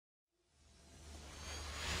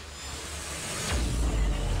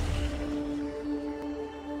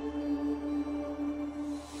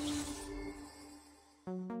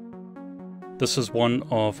This is one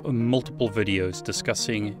of multiple videos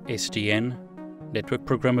discussing SDN, network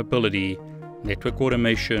programmability, network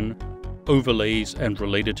automation, overlays, and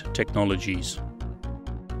related technologies.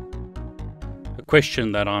 A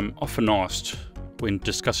question that I'm often asked when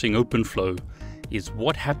discussing OpenFlow is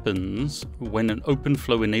what happens when an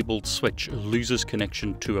OpenFlow-enabled switch loses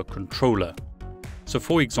connection to a controller. So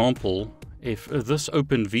for example, if this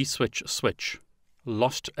OpenVSwitch switch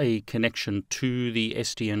lost a connection to the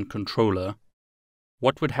SDN controller,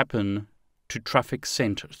 what would happen to traffic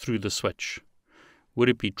sent through the switch? Would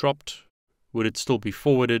it be dropped? Would it still be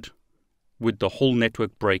forwarded? Would the whole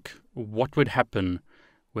network break? What would happen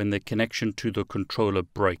when the connection to the controller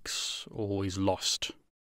breaks or is lost?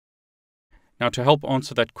 Now, to help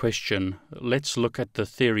answer that question, let's look at the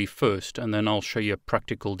theory first, and then I'll show you a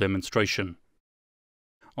practical demonstration.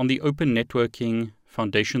 On the Open Networking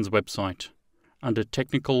Foundation's website, under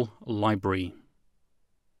Technical Library,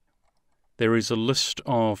 there is a list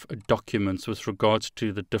of documents with regards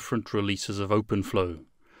to the different releases of OpenFlow.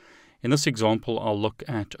 In this example, I'll look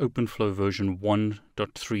at OpenFlow version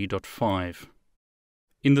 1.3.5.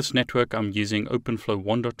 In this network, I'm using OpenFlow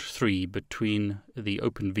 1.3 between the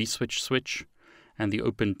OpenVSwitch switch and the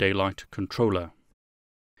OpenDaylight controller.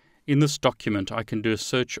 In this document, I can do a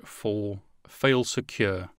search for fail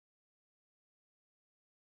secure.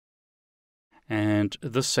 And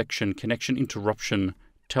this section, connection interruption,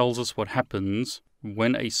 tells us what happens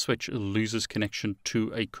when a switch loses connection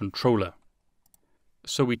to a controller.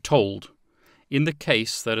 So we're told, in the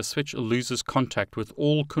case that a switch loses contact with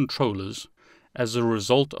all controllers as a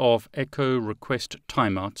result of echo request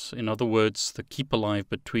timeouts, in other words, the keep alive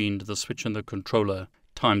between the switch and the controller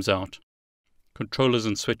times out, controllers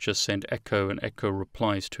and switches send echo and echo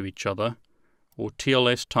replies to each other, or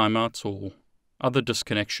TLS timeouts or other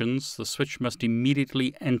disconnections, the switch must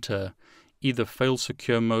immediately enter either fail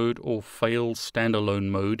secure mode or fail standalone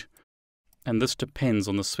mode, and this depends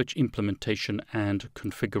on the switch implementation and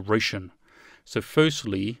configuration. So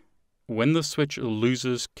firstly, when the switch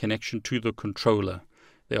loses connection to the controller,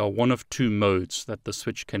 there are one of two modes that the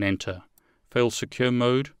switch can enter: fail secure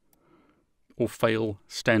mode or fail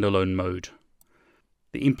standalone mode.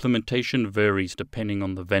 The implementation varies depending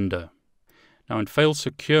on the vendor. Now in fail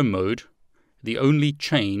secure mode, the only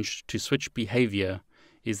change to switch behavior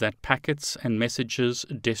is that packets and messages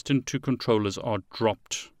destined to controllers are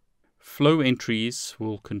dropped. Flow entries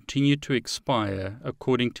will continue to expire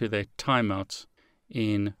according to their timeouts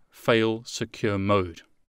in fail secure mode.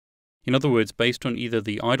 In other words, based on either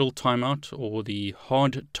the idle timeout or the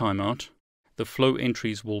hard timeout, the flow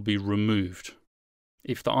entries will be removed.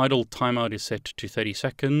 If the idle timeout is set to 30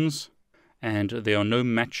 seconds and there are no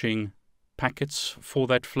matching packets for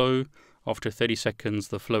that flow, after 30 seconds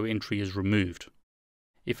the flow entry is removed.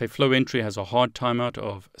 If a flow entry has a hard timeout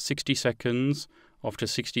of 60 seconds, after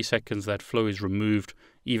 60 seconds that flow is removed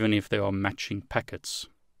even if there are matching packets.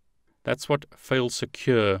 That's what fail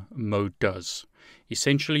secure mode does.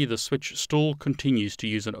 Essentially, the switch still continues to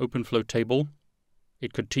use an OpenFlow table.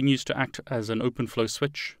 It continues to act as an OpenFlow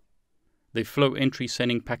switch. The flow entry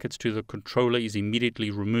sending packets to the controller is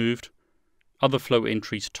immediately removed. Other flow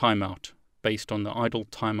entries time out based on the idle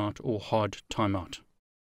timeout or hard timeout.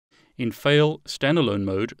 In fail standalone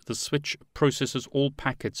mode, the switch processes all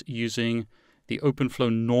packets using the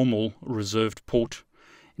OpenFlow normal reserved port.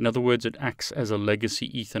 In other words, it acts as a legacy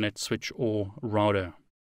Ethernet switch or router.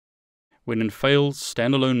 When in fail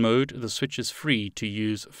standalone mode, the switch is free to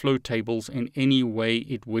use flow tables in any way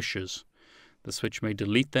it wishes. The switch may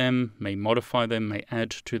delete them, may modify them, may add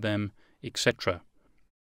to them, etc.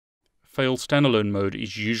 Fail standalone mode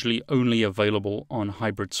is usually only available on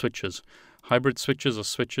hybrid switches. Hybrid switches are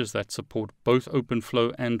switches that support both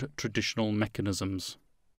OpenFlow and traditional mechanisms.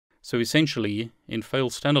 So essentially, in fail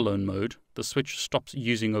standalone mode, the switch stops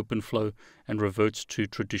using OpenFlow and reverts to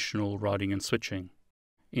traditional routing and switching.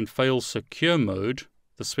 In fail secure mode,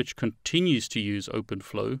 the switch continues to use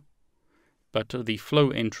OpenFlow, but the flow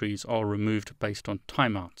entries are removed based on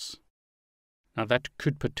timeouts. Now that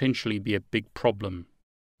could potentially be a big problem.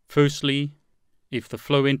 Firstly, if the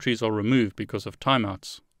flow entries are removed because of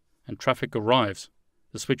timeouts and traffic arrives,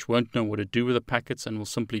 the switch won't know what to do with the packets and will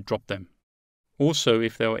simply drop them. Also,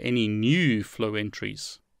 if there are any new flow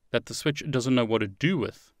entries that the switch doesn't know what to do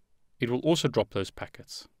with, it will also drop those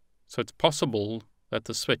packets. So it's possible that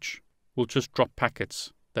the switch will just drop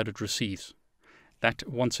packets that it receives. That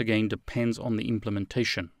once again depends on the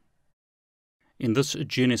implementation. In this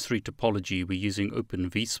GNS3 topology, we're using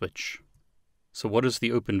OpenVSwitch. So what does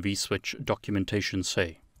the OpenVSwitch documentation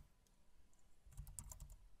say?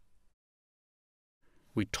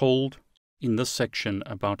 We're told in this section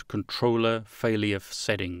about controller failure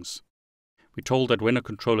settings. We're told that when a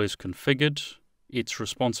controller is configured, it's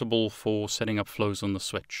responsible for setting up flows on the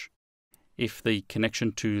switch. If the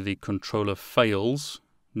connection to the controller fails,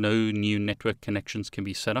 no new network connections can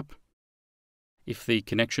be set up. If the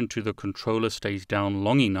connection to the controller stays down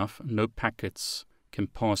long enough, no packets can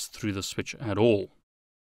pass through the switch at all.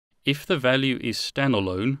 If the value is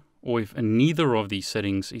standalone, or if neither of these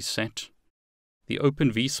settings is set, the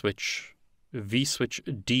Open vSwitch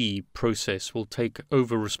vSwitch-D process will take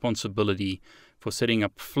over responsibility for setting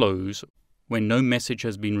up flows when no message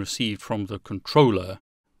has been received from the controller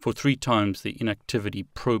for 3 times the inactivity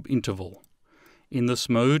probe interval. In this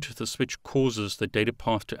mode, the switch causes the data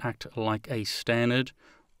path to act like a standard,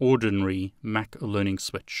 ordinary MAC learning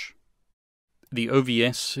switch. The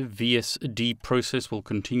OVS VSD process will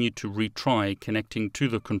continue to retry connecting to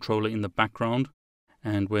the controller in the background,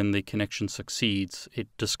 and when the connection succeeds, it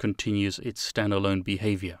discontinues its standalone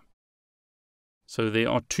behavior. So there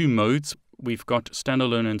are 2 modes. We've got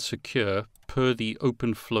standalone and secure per the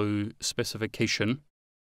OpenFlow specification.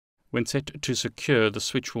 When set to secure, the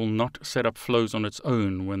switch will not set up flows on its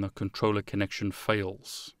own when the controller connection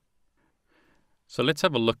fails. So let's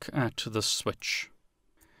have a look at the switch.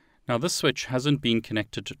 Now this switch hasn't been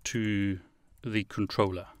connected to the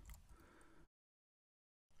controller.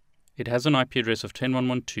 It has an IP address of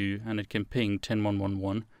 10.1.1.2 and it can ping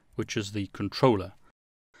 10.1.1.1, which is the controller.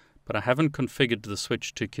 But I haven't configured the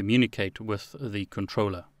switch to communicate with the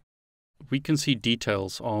controller. We can see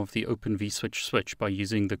details of the Open vSwitch switch by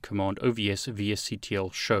using the command OVS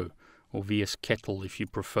vsctl show, or vskettle if you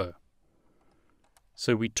prefer.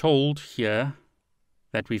 So we're told here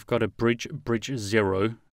that we've got a bridge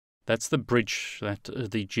 0. That's the bridge that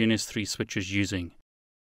the GNS3 switch is using.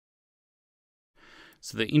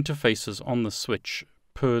 So the interfaces on the switch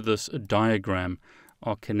per this diagram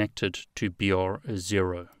are connected to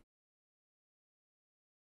BR0.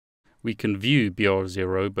 We can view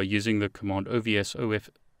BR0 by using the command OVS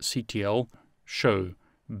OFCTL show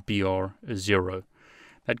BR0.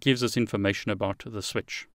 That gives us information about the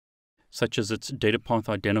switch, such as its data path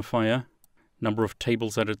identifier, number of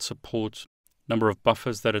tables that it supports, number of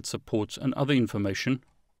buffers that it supports, and other information.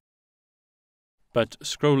 But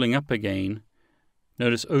scrolling up again,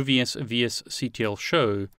 notice OVS VSCTL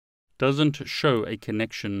show doesn't show a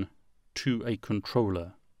connection to a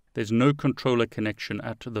controller. There's no controller connection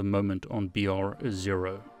at the moment on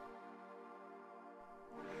BR0.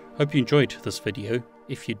 Hope you enjoyed this video.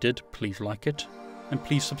 If you did, please like it, and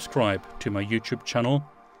please subscribe to my YouTube channel.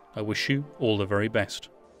 I wish you all the very best.